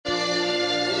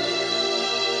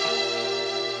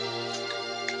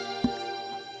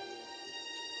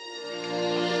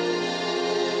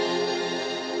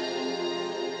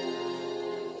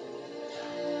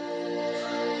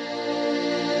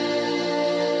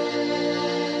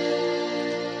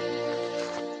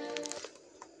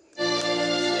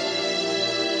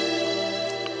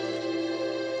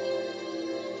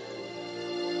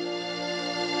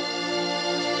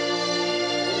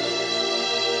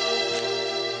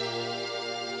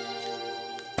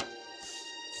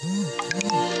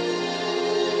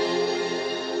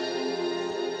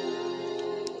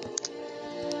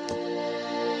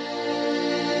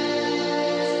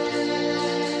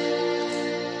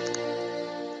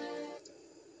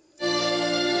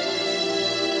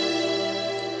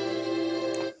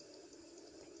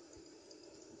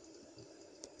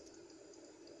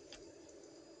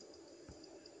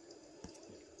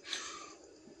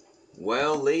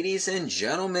Well, ladies and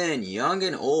gentlemen, young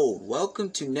and old, welcome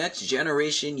to Next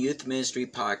Generation Youth Ministry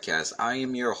Podcast. I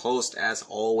am your host, as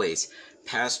always,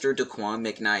 Pastor Daquan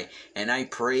McKnight, and I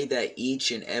pray that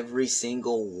each and every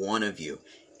single one of you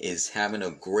is having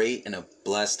a great and a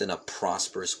blessed and a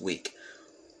prosperous week.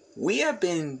 We have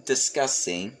been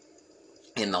discussing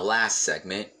in the last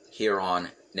segment here on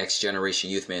Next Generation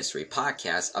Youth Ministry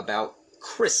Podcast about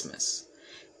Christmas.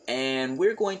 And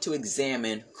we're going to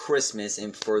examine Christmas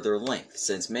in further length,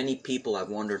 since many people have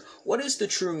wondered, what is the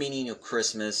true meaning of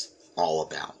Christmas all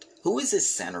about? Who is it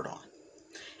centered on?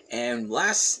 And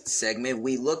last segment,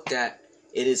 we looked at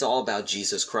it is all about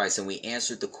Jesus Christ, and we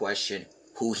answered the question,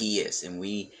 who he is. And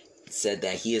we said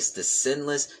that he is the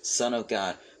sinless Son of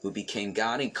God, who became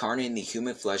God incarnate in the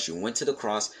human flesh, who went to the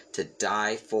cross to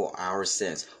die for our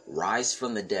sins, rise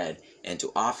from the dead, and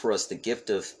to offer us the gift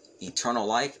of eternal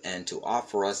life, and to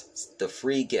offer us the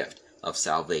free gift of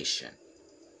salvation.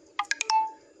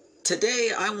 Today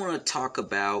I want to talk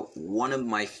about one of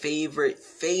my favorite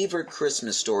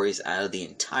Christmas stories out of the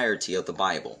entirety of the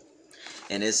Bible.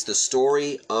 And it's the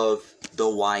story of the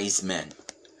wise men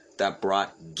that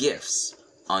brought gifts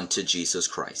unto Jesus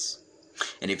Christ.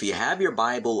 And if you have your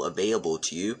Bible available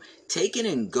to you, take it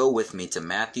and go with me to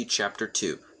Matthew chapter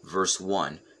 2, verse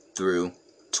 1 through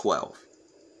 12.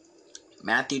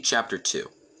 Matthew chapter 2.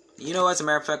 As a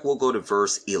matter of fact, we'll go to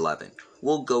verse 11.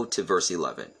 We'll go to verse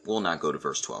 11. We'll not go to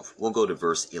verse 12. We'll go to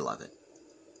verse 11.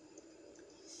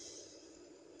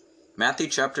 Matthew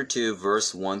chapter 2,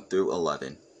 verse 1 through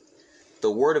 11. The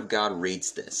Word of God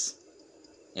reads this,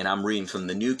 and I'm reading from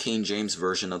the New King James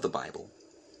Version of the Bible.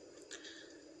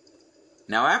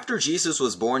 Now after Jesus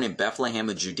was born in Bethlehem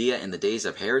of Judea in the days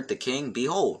of Herod the king,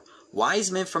 behold,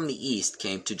 wise men from the east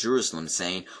came to Jerusalem,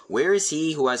 saying, Where is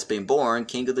he who has been born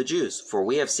King of the Jews? For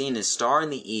we have seen his star in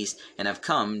the east, and have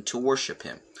come to worship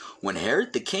him. When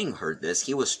Herod the king heard this,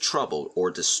 he was troubled or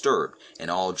disturbed,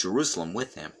 and all Jerusalem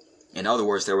with him. In other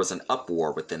words, there was an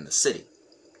uproar within the city.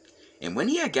 And when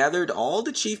he had gathered all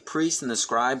the chief priests and the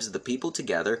scribes of the people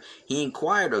together, he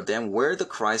inquired of them where the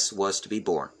Christ was to be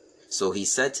born. So he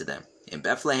said to them, In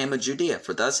Bethlehem of Judea,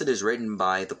 for thus it is written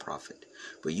by the prophet.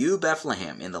 But you,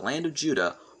 Bethlehem, in the land of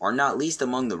Judah, are not least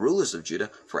among the rulers of Judah,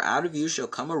 for out of you shall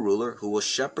come a ruler who will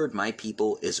shepherd my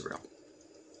people Israel.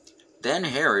 Then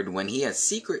Herod, when he had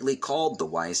secretly called the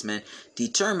wise men,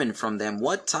 determined from them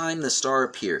what time the star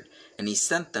appeared. And he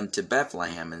sent them to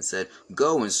Bethlehem, and said,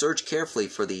 Go and search carefully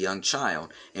for the young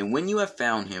child, and when you have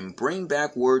found him, bring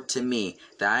back word to me,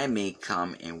 that I may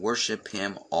come and worship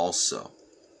him also.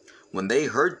 When they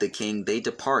heard the king, they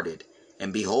departed,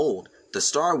 and behold, the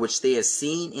star which they had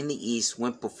seen in the east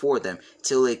went before them,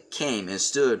 till it came and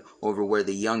stood over where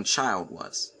the young child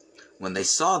was. When they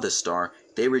saw the star,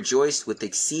 they rejoiced with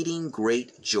exceeding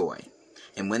great joy.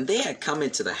 And when they had come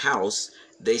into the house,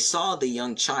 they saw the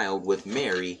young child with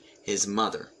Mary, his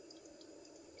mother.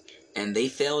 And they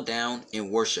fell down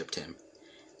and worshipped him.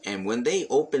 And when they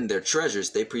opened their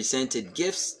treasures, they presented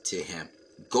gifts to him,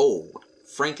 gold,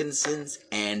 frankincense,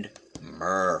 and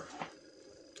myrrh.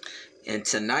 And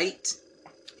tonight,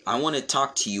 I want to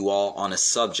talk to you all on a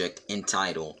subject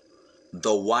entitled,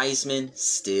 The Wise Men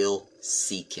Still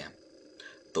Seek Him.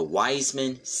 The wise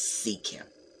men seek him.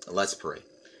 Let's pray.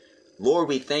 Lord,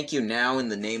 we thank you now in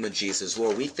the name of Jesus.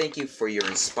 Lord, we thank you for your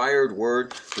inspired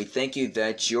word. We thank you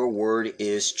that your word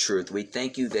is truth. We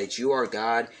thank you that you are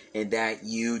God and that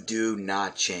you do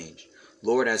not change.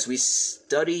 Lord, as we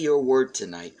study your word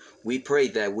tonight, we pray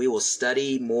that we will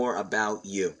study more about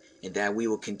you, and that we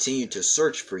will continue to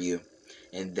search for you,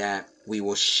 and that we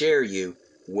will share you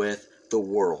with the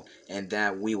world, and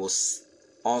that we will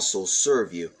also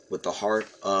serve you with the heart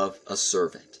of a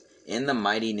servant. In the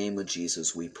mighty name of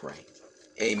Jesus we pray.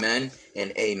 Amen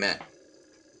and amen.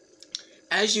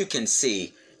 As you can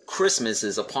see, Christmas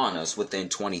is upon us within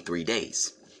 23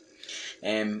 days.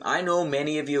 And I know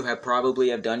many of you have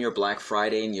done your Black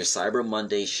Friday and your Cyber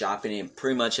Monday shopping and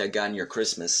pretty much have gotten your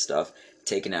Christmas stuff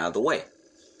taken out of the way,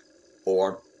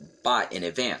 or bought in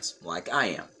advance, like I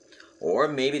am. Or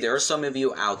maybe there are some of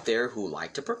you out there who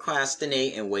like to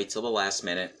procrastinate and wait till the last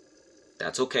minute.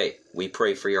 That's okay. We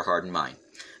pray for your heart and mind.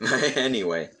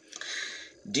 Anyway,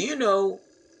 do you know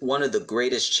one of the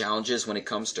greatest challenges when it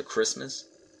comes to Christmas?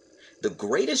 The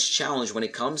greatest challenge when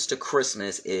it comes to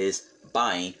Christmas is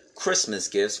buying Christmas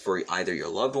gifts for either your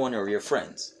loved one or your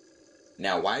friends.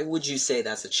 Now, why would you say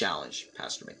that's a challenge,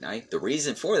 Pastor McKnight? The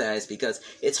reason for that is because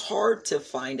it's hard to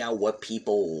find out what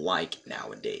people like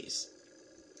nowadays.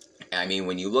 I mean,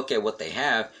 when you look at what they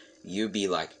have, you'd be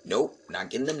like, nope, not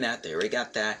getting them that. They already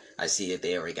got that. I see that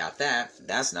they already got that.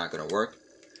 That's not going to work.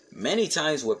 Many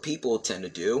times what people tend to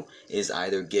do is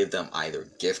either give them either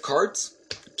gift cards,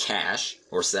 cash,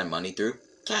 or send money through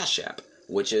Cash App,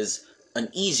 which is an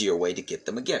easier way to get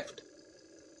them a gift.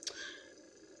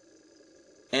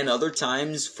 And other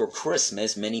times for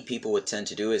Christmas, many people would tend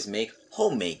to do is make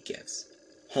homemade gifts.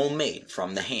 Homemade,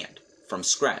 from the hand, from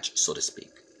scratch, so to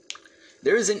speak.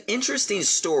 There is an interesting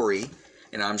story,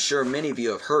 and I'm sure many of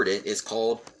you have heard it. It's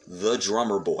called The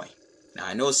Drummer Boy. Now,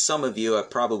 I know some of you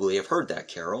probably have heard that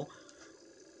carol,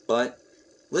 but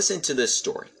listen to this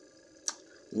story.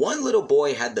 One little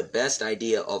boy had the best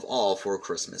idea of all for a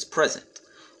Christmas present.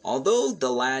 Although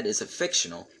the lad is a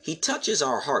fictional, he touches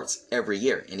our hearts every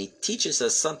year, and he teaches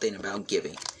us something about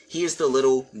giving. He is the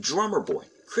little drummer boy,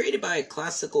 created by a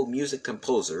classical music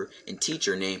composer and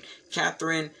teacher named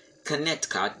Catherine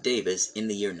Connetcott Davis in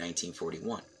the year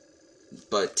 1941.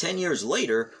 But 10 years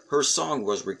later, her song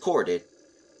was recorded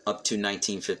up to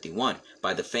 1951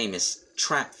 by the famous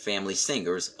Trapp family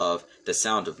singers of The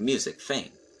Sound of Music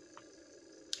fame.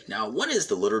 Now, what is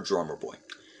the little drummer boy?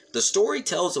 The story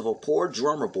tells of a poor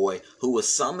drummer boy who was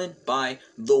summoned by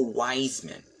the wise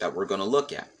men that we're going to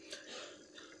look at.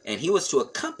 And he was to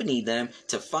accompany them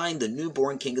to find the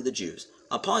newborn king of the Jews.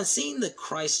 Upon seeing the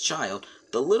Christ child,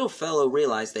 the little fellow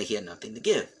realized that he had nothing to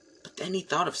give. But then he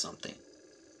thought of something.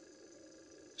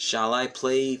 Shall I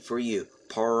play for you?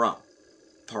 Parum,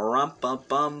 parum, pum,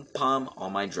 pum, pum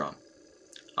on my drum.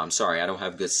 I'm sorry, I don't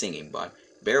have good singing, but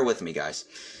bear with me, guys.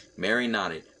 Mary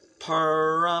nodded.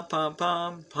 Parum, pum,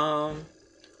 pum, pum.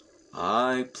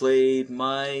 I played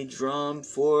my drum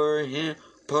for him.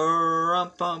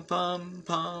 Parum, pum, pum,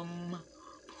 pum.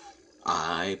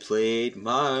 I played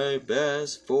my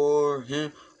best for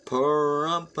him.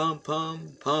 Parum, pum,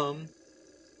 pum, pum.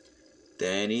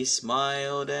 Then he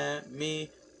smiled at me.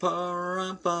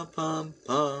 Parum, pum, pum,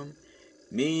 pum.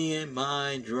 Me and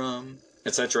my drum,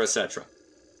 etc., etc.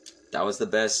 That was the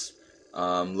best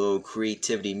little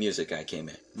creativity music I came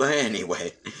in. But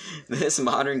anyway, this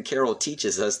modern carol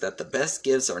teaches us that the best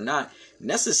gifts are not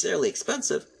necessarily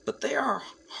expensive, but they are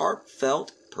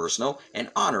heartfelt, personal,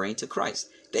 and honoring to Christ.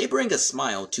 They bring a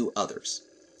smile to others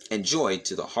and joy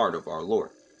to the heart of our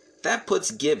Lord. That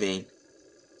puts giving,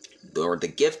 or the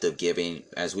gift of giving,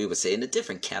 as we would say, in a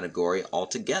different category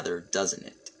altogether, doesn't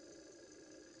it?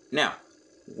 Now,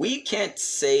 we can't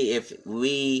say if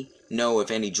we know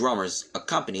if any drummers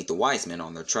accompanied the wise men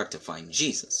on their trek to find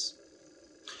Jesus.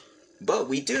 But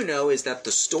we do know is that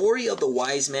the story of the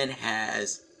wise men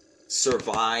has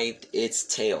survived its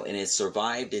tale, and it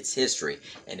survived its history,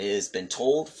 and it has been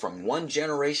told from one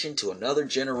generation to another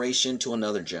generation to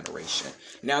another generation.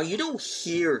 Now, you don't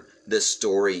hear this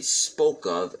story spoke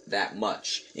of that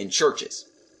much in churches.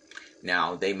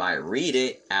 Now, they might read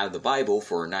it out of the Bible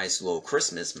for a nice little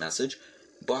Christmas message,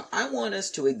 but I want us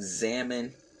to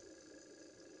examine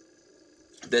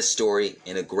this story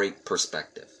in a great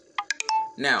perspective.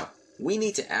 Now, we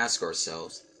need to ask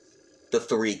ourselves the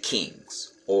three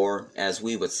kings, or as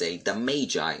we would say, the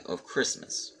magi of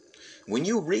Christmas. When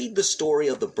you read the story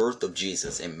of the birth of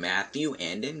Jesus in Matthew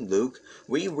and in Luke,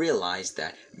 we realize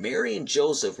that Mary and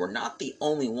Joseph were not the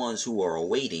only ones who were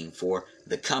awaiting for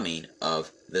the coming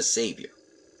of the Savior.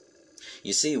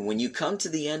 You see, when you come to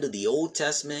the end of the Old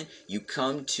Testament, you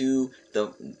come to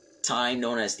the time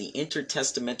known as the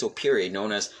intertestamental period,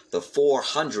 known as the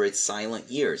 400 silent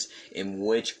years, in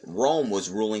which Rome was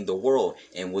ruling the world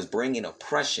and was bringing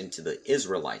oppression to the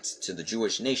Israelites, to the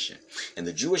Jewish nation. And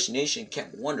the Jewish nation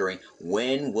kept wondering,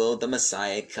 when will the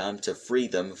Messiah come to free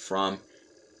them from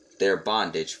their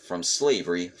bondage, from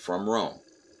slavery, from Rome?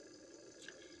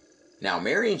 Now,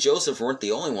 Mary and Joseph weren't the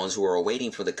only ones who were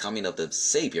awaiting for the coming of the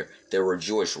Savior. There were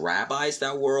Jewish rabbis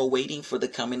that were awaiting for the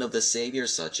coming of the Savior,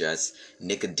 such as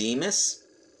Nicodemus,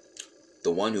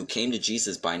 the one who came to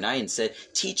Jesus by night and said,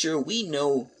 "Teacher, we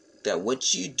know that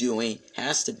what you're doing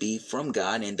has to be from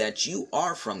God and that you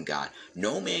are from God.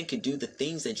 No man can do the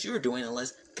things that you're doing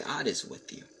unless God is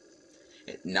with you."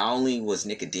 Not only was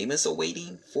Nicodemus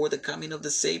awaiting for the coming of the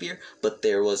Savior, but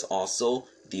there was also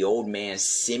the old man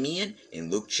Simeon in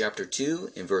Luke chapter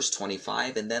 2 in verse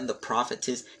 25, and then the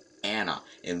prophetess Anna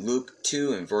in Luke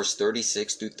 2 in verse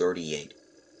 36 through 38.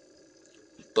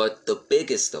 But the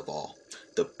biggest of all,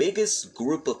 the biggest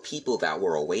group of people that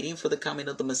were awaiting for the coming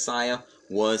of the Messiah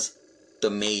was the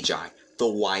Magi, the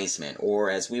wise men, or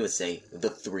as we would say, the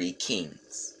three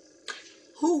kings.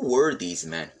 who were these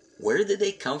men? Where did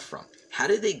they come from? How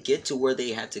did they get to where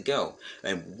they had to go?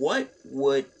 And what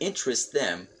would interest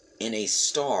them in a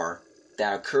star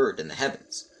that occurred in the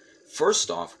heavens?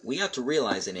 First off, we have to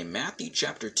realize that in Matthew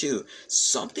chapter 2,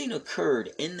 something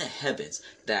occurred in the heavens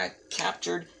that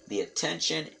captured the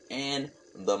attention and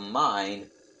the mind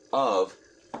of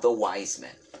the wise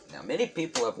men. Now, many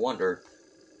people have wondered,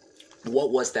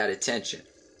 what was that attention?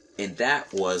 And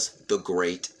that was the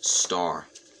great star.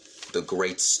 The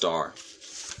great star.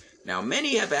 Now,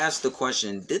 many have asked the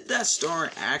question, did that star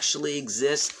actually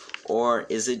exist, or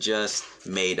is it just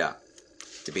made up?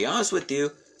 To be honest with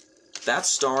you, that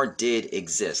star did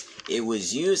exist. It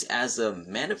was used as a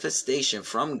manifestation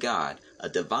from God, a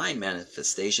divine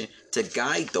manifestation, to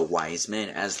guide the wise men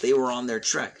as they were on their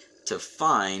trek to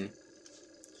find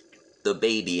the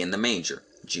baby in the manger,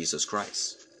 Jesus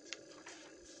Christ.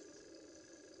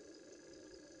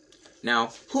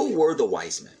 Now, who were the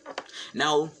wise men?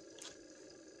 Now,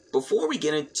 before we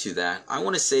get into that, I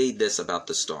want to say this about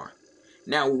the star.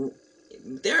 Now,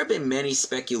 there have been many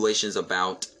speculations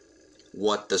about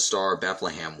what the Star of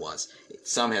Bethlehem was.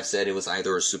 Some have said it was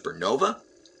either a supernova.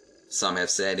 Some have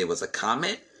said it was a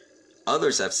comet.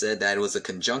 Others have said that it was a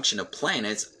conjunction of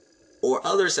planets. Or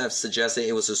others have suggested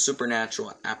it was a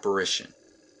supernatural apparition.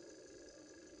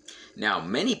 Now,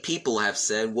 many people have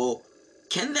said, well,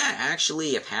 can that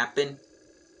actually have happened?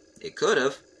 It could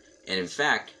have. And in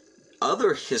fact,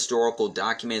 other historical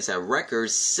documents have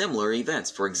records similar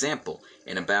events. For example,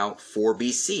 in about 4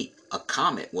 BC, a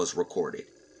comet was recorded.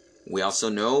 We also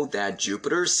know that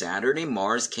Jupiter, Saturn, and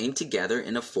Mars came together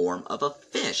in the form of a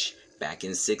fish back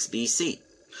in 6 BC.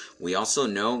 We also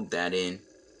know that in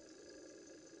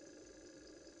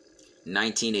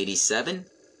 1987,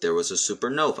 there was a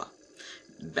supernova.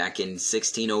 Back in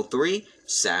 1603,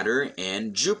 Saturn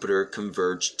and Jupiter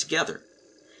converged together.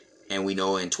 And we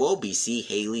know in 12 BC,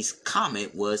 Halley's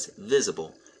Comet was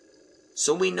visible.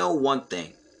 So we know one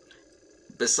thing.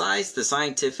 Besides the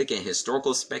scientific and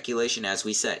historical speculation, as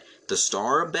we said, the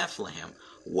Star of Bethlehem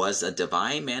was a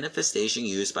divine manifestation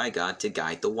used by God to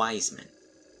guide the wise men.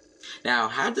 Now,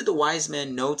 how did the wise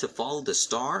men know to follow the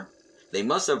star? They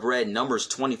must have read Numbers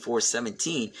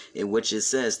 24:17, in which it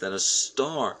says that a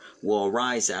star will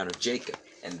arise out of Jacob.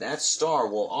 And that star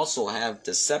will also have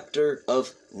the scepter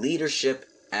of leadership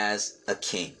as a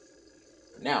king.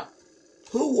 Now,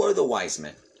 who were the wise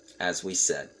men? As we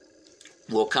said,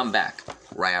 we'll come back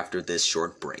right after this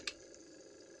short break.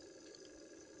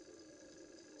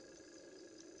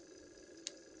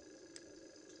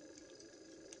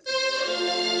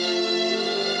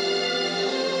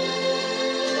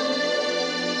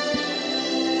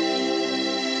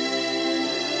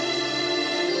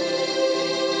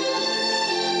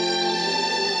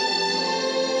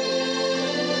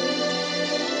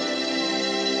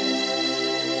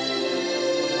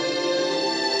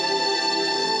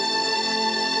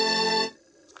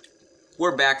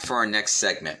 We're back for our next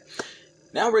segment.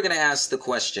 Now we're going to ask the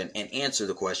question and answer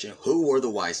the question, who were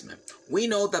the wise men? We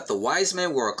know that the wise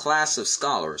men were a class of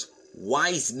scholars,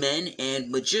 wise men and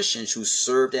magicians who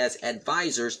served as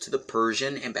advisors to the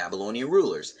Persian and Babylonian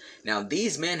rulers. Now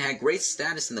these men had great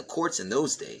status in the courts in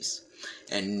those days.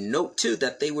 And note too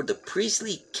that they were the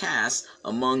priestly caste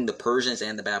among the Persians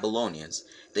and the Babylonians.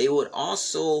 They would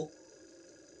also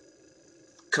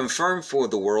confirm for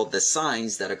the world the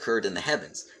signs that occurred in the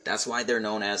heavens. That's why they're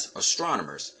known as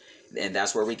astronomers. And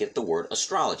that's where we get the word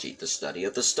astrology, the study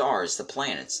of the stars, the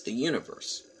planets, the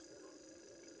universe.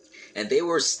 And they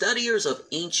were studiers of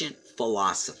ancient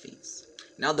philosophies.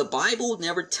 Now, the Bible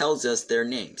never tells us their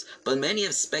names, but many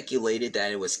have speculated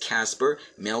that it was Casper,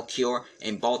 Melchior,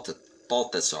 and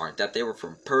Balthasar, that they were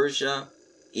from Persia,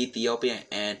 Ethiopia,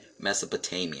 and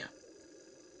Mesopotamia.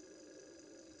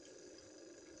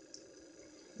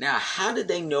 Now, how did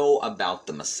they know about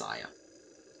the Messiah?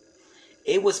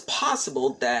 It was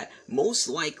possible that most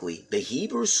likely the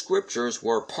Hebrew scriptures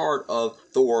were part of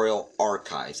the royal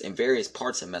archives in various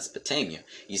parts of Mesopotamia.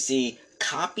 You see,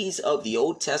 copies of the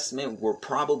Old Testament were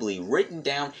probably written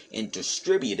down and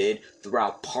distributed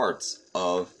throughout parts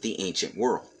of the ancient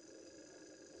world.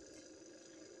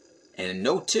 And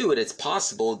note too, it's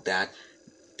possible that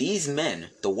these men,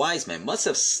 the wise men, must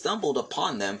have stumbled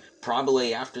upon them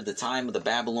probably after the time of the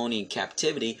Babylonian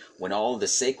captivity, when all of the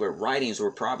sacred writings were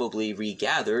probably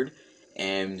regathered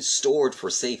and stored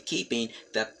for safekeeping,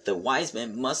 that the wise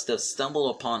men must have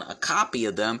stumbled upon a copy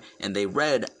of them, and they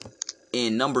read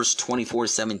in Numbers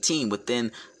 24:17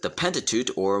 within the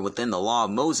Pentateuch, or within the law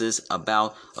of Moses,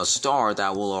 about a star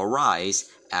that will arise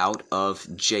out of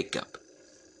Jacob.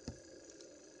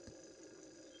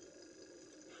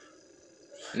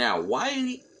 Now,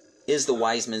 why is the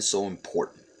wise men so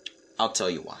important? I'll tell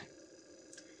you why.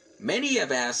 Many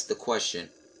have asked the question,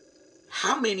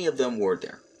 how many of them were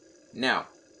there? Now,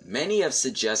 many have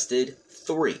suggested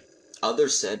 3.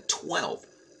 Others said 12.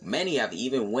 Many have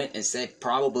even went and said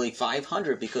probably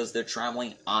 500 because they're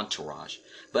traveling entourage.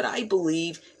 But I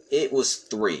believe it was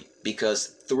 3 because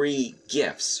 3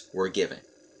 gifts were given.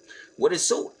 What is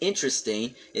so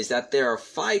interesting is that there are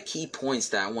 5 key points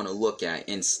that I want to look at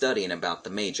in studying about the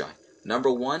Magi.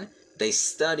 Number 1, they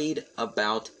studied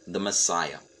about the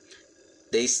Messiah.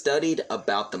 They studied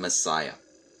about the Messiah.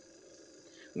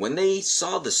 When they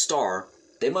saw the star,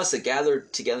 they must have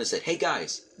gathered together and said, hey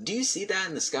guys, do you see that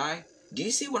in the sky? Do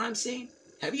you see what I'm seeing?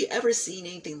 Have you ever seen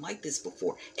anything like this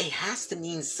before? It has to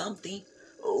mean something.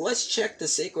 Let's check the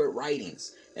sacred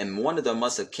writings. And one of them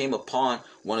must have came upon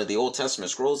one of the Old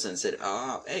Testament scrolls and said,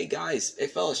 hey guys, hey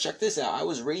fellas, check this out. I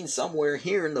was reading somewhere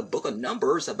here in the book of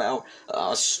Numbers about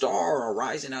a star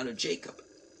arising out of Jacob.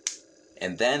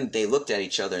 And then they looked at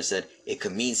each other and said, it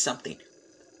could mean something.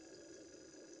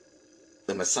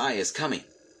 The Messiah is coming.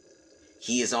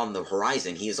 He is on the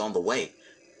horizon. He is on the way.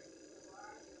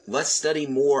 Let's study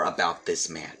more about this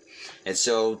man. And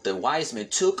so the wise men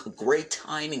took great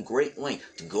time and great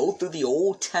length to go through the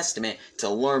Old Testament to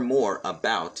learn more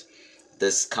about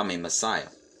this coming Messiah.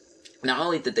 Not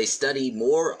only did they study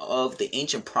more of the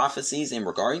ancient prophecies in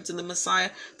regarding to the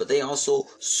Messiah, but they also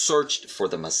searched for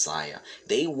the Messiah.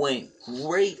 They went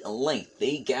great length.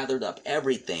 They gathered up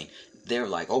everything. They're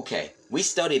like, okay, we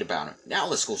studied about him. Now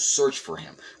let's go search for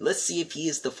him. Let's see if he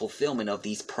is the fulfillment of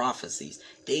these prophecies.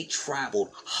 They traveled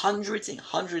hundreds and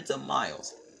hundreds of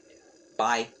miles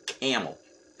by camel.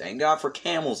 Thank God for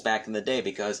camels back in the day,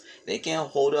 because they can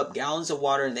hold up gallons of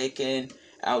water and they can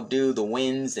outdo the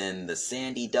winds and the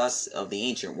sandy dust of the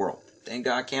ancient world. Thank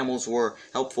God camels were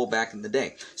helpful back in the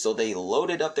day. So they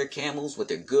loaded up their camels with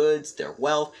their goods, their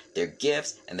wealth, their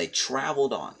gifts, and they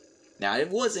traveled on. Now, it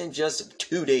wasn't just a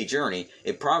 2-day journey.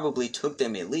 It probably took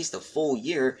them at least a full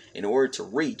year in order to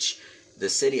reach the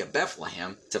city of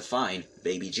Bethlehem to find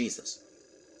baby Jesus.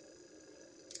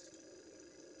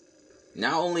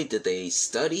 Not only did they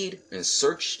study and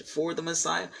searched for the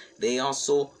Messiah, they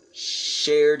also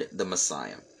shared the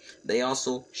Messiah. They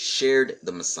also shared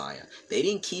the Messiah. They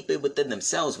didn't keep it within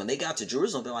themselves. When they got to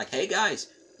Jerusalem, they're like, hey guys,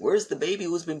 where's the baby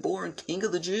who's been born King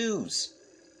of the Jews?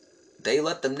 They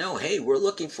let them know, hey, we're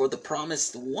looking for the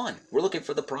promised one. We're looking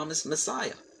for the promised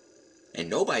Messiah. And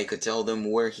nobody could tell them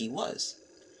where he was.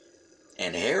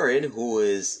 And Herod, who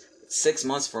is 6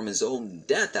 months from his own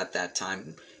death at that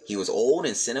time, he was old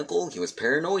and cynical, he was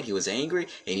paranoid, he was angry,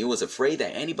 and he was afraid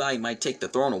that anybody might take the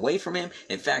throne away from him.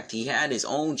 In fact, he had his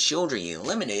own children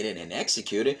eliminated and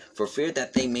executed for fear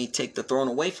that they may take the throne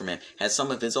away from him. Had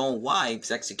some of his own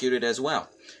wives executed as well.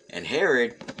 And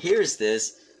Herod hears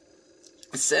this,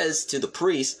 says to the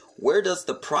priest, where does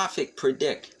the prophet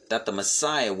predict that the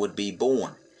Messiah would be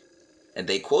born? And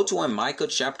they quote to him Micah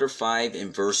chapter 5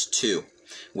 and verse 2,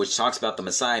 which talks about the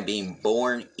Messiah being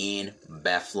born in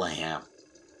Bethlehem.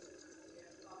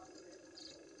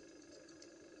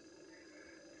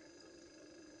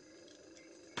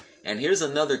 And here's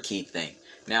another key thing.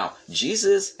 Now,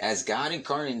 Jesus, as God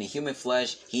incarnate in the human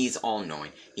flesh, he's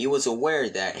all-knowing. He was aware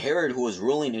that Herod, who was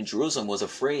ruling in Jerusalem, was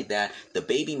afraid that the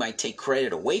baby might take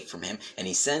credit away from him, and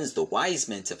he sends the wise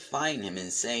men to find him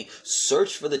and say,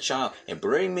 search for the child and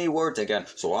bring me word again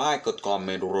so I could come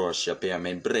and worship him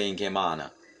and bring him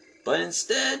honor. But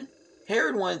instead,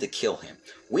 Herod wanted to kill him.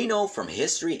 We know from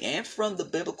history and from the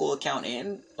biblical account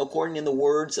and according to the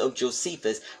words of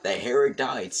Josephus that Herod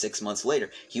died 6 months later.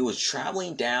 He was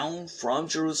traveling down from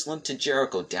Jerusalem to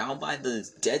Jericho, down by the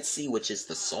Dead Sea, which is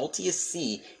the saltiest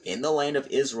sea in the land of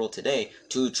Israel today,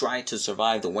 to try to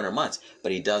survive the winter months.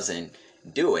 But he doesn't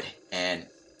do it, and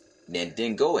it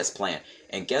didn't go as planned.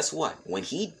 And guess what? When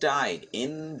he died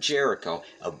in Jericho,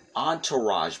 an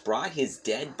entourage brought his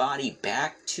dead body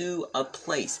back to a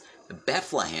place,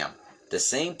 Bethlehem, the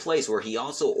same place where he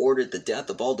also ordered the death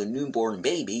of all the newborn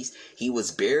babies. He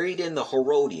was buried in the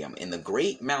Herodium, in the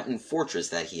great mountain fortress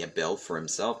that he had built for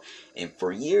himself. And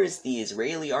for years, the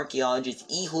Israeli archaeologist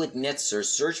Ehud Netzer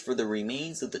searched for the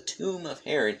remains of the tomb of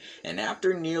Herod. And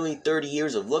after nearly 30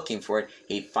 years of looking for it,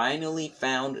 he finally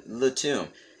found the tomb.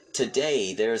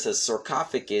 Today, there's a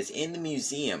sarcophagus in the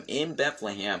museum in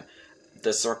Bethlehem,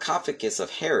 the sarcophagus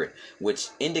of Herod, which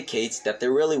indicates that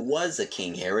there really was a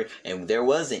King Herod, and there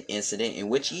was an incident in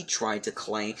which he tried to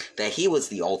claim that he was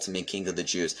the ultimate king of the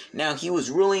Jews. Now, he was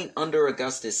ruling under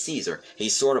Augustus Caesar.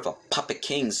 He's sort of a puppet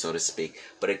king, so to speak,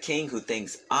 but a king who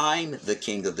thinks, I'm the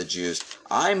king of the Jews.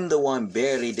 I'm the one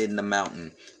buried in the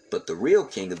mountain. But the real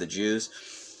king of the Jews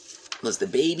was the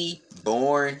baby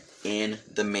born in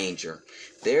the manger.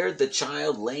 There the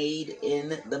child laid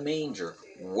in the manger,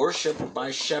 worshipped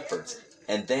by shepherds,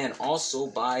 and then also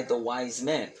by the wise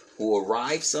men, who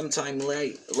arrived sometime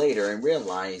later and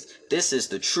realized this is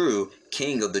the true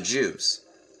King of the Jews.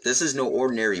 This is no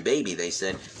ordinary baby, they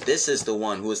said. This is the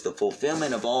one who is the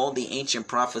fulfillment of all the ancient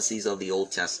prophecies of the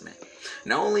Old Testament.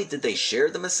 Not only did they share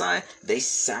the Messiah, they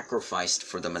sacrificed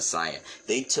for the Messiah.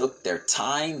 They took their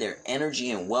time, their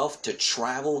energy, and wealth to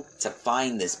travel to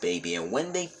find this baby. And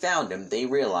when they found him, they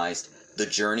realized the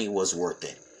journey was worth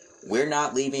it. We're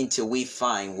not leaving till we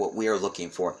find what we are looking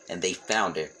for. And they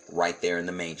found it right there in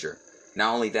the manger.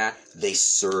 Not only that, they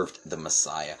served the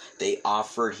Messiah. They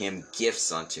offered him gifts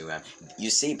unto him. You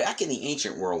see, back in the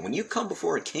ancient world, when you come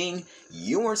before a king,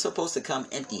 you weren't supposed to come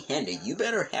empty-handed. You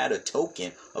better had a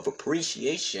token of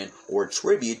appreciation or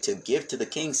tribute to give to the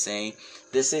king, saying,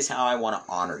 this is how I want to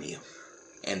honor you.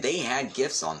 And they had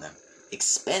gifts on them,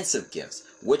 expensive gifts,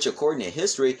 which according to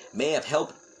history may have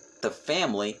helped the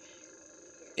family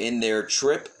in their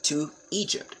trip to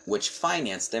Egypt, which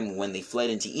financed them when they fled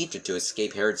into Egypt to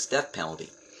escape Herod's death penalty.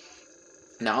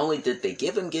 Not only did they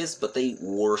give him gifts, but they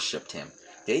worshipped him.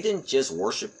 They didn't just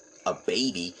worship a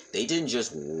baby. They didn't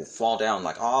just fall down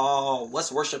like, oh,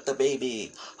 let's worship the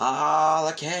baby. Ah,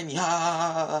 la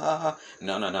Kenya.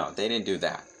 No. They didn't do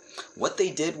that. What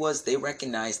they did was they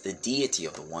recognized the deity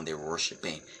of the one they were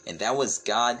worshiping. And that was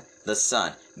God the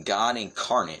Son, God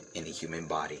incarnate in the human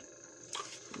body.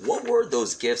 What were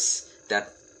those gifts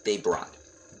that they brought?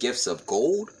 Gifts of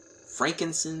gold,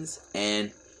 frankincense,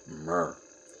 and myrrh.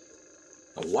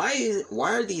 Why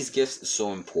are these gifts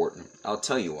so important? I'll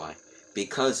tell you why.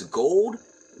 Because gold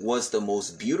was the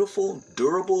most beautiful,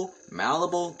 durable,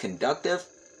 malleable, conductive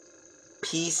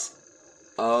piece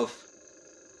of,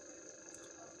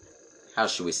 how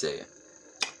should we say it?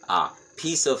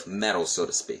 Piece of metal, so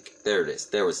to speak. There it is.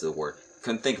 There was the word.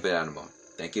 Couldn't think of it out of a moment.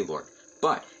 Thank you, Lord.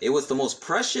 But it was the most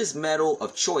precious metal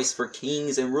of choice for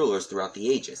kings and rulers throughout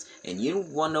the ages. And you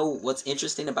want to know what's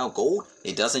interesting about gold?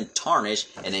 It doesn't tarnish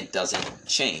and it doesn't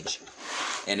change.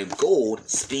 And gold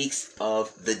speaks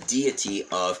of the deity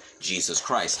of Jesus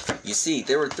Christ. You see,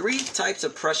 there were three types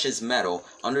of precious metal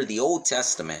under the Old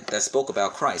Testament that spoke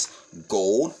about Christ.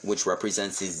 Gold, which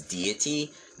represents his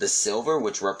deity. The silver,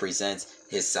 which represents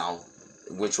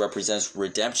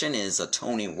redemption, his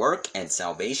atoning work and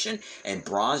salvation, and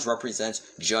bronze represents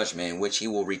judgment, in which he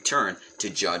will return to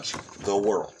judge the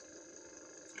world.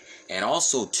 And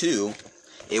also, too,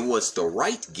 it was the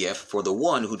right gift for the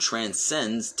one who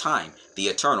transcends time, the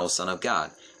eternal Son of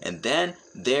God. And then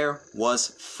there was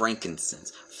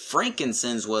frankincense.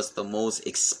 Frankincense was the most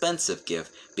expensive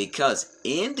gift because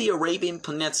in the Arabian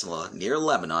Peninsula near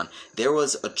Lebanon, there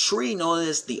was a tree known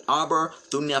as the Arbor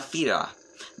Thunafira.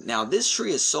 Now, this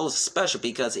tree is so special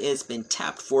because it has been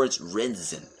tapped for its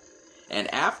resin.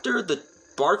 And after the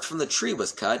bark from the tree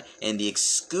was cut and the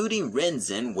exuding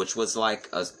resin, which was like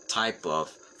a type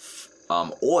of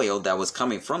oil that was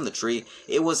coming from the tree,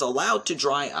 it was allowed to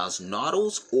dry as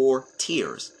nodules or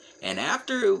tears. And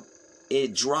after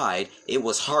it dried, it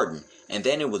was hardened. And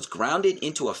then it was grounded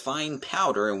into a fine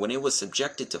powder. And when it was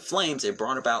subjected to flames, it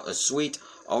brought about a sweet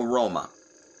aroma.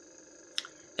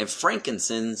 And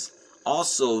frankincense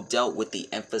also dealt with the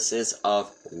emphasis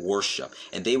of worship.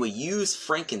 And they would use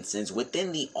frankincense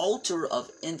within the altar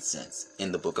of incense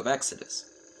in the book of Exodus.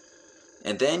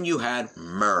 And then you had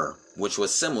myrrh, which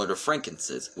was similar to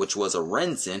frankincense, which was a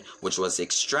resin which was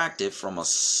extracted from a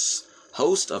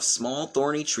host of small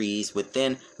thorny trees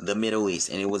within the Middle East.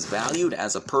 And it was valued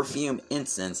as a perfume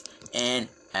incense and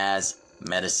as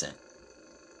medicine.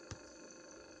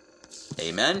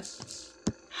 Amen.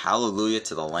 Hallelujah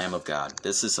to the Lamb of God.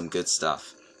 This is some good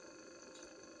stuff.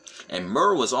 And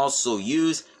myrrh was also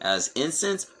used as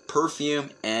incense, perfume,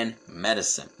 and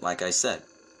medicine, like I said.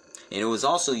 And it was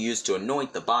also used to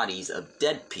anoint the bodies of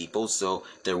dead people so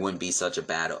there wouldn't be such a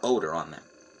bad odor on them.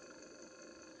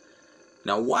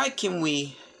 Now, why can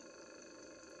we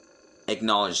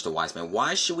acknowledge the wise men?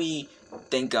 Why should we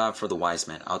thank God for the wise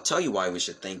men? I'll tell you why we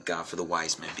should thank God for the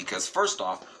wise men. Because first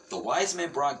off, the wise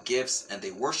men brought gifts and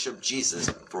they worshiped Jesus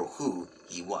for who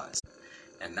he was.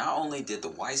 And not only did the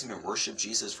wise men worship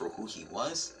Jesus for who he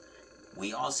was,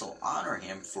 we also honor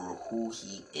him for who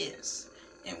he is.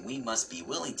 And we must be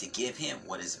willing to give him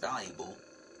what is valuable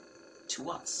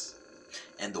to us.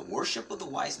 And the worship of the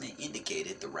wise men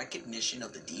indicated the recognition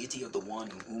of the deity of the one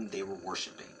whom they were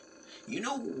worshiping. You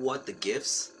know what the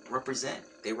gifts represent?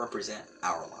 They represent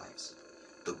our lives.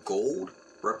 The gold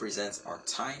represents our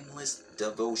timeless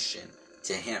devotion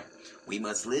to him. We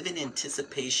must live in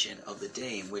anticipation of the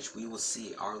day in which we will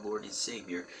see our Lord and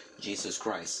Savior, Jesus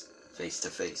Christ, face to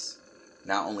face.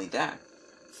 Not only that,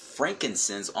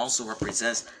 frankincense also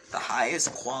represents the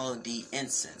highest quality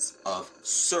incense of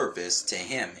service to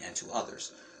him and to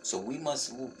others. So we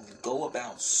must go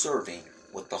about serving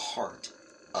with the heart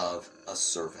of a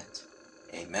servant.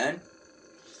 Amen?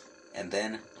 And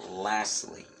then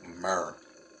lastly, myrrh.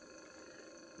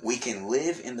 We can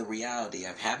live in the reality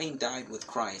of having died with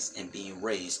Christ and being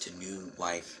raised to new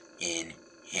life in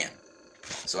him.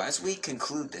 So as we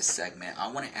conclude this segment,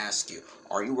 I want to ask you,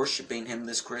 are you worshiping him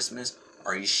this Christmas?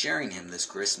 Are you sharing him this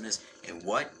Christmas? And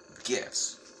what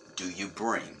gifts do you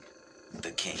bring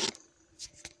the King?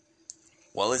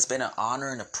 Well, it's been an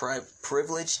honor and a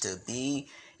privilege to be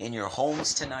in your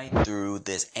homes tonight through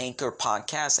this Anchor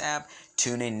podcast app.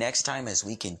 Tune in next time as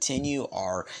we continue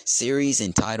our series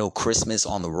entitled Christmas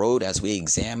on the Road, as we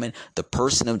examine the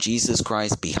person of Jesus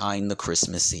Christ behind the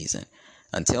Christmas season.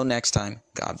 Until next time,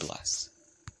 God bless.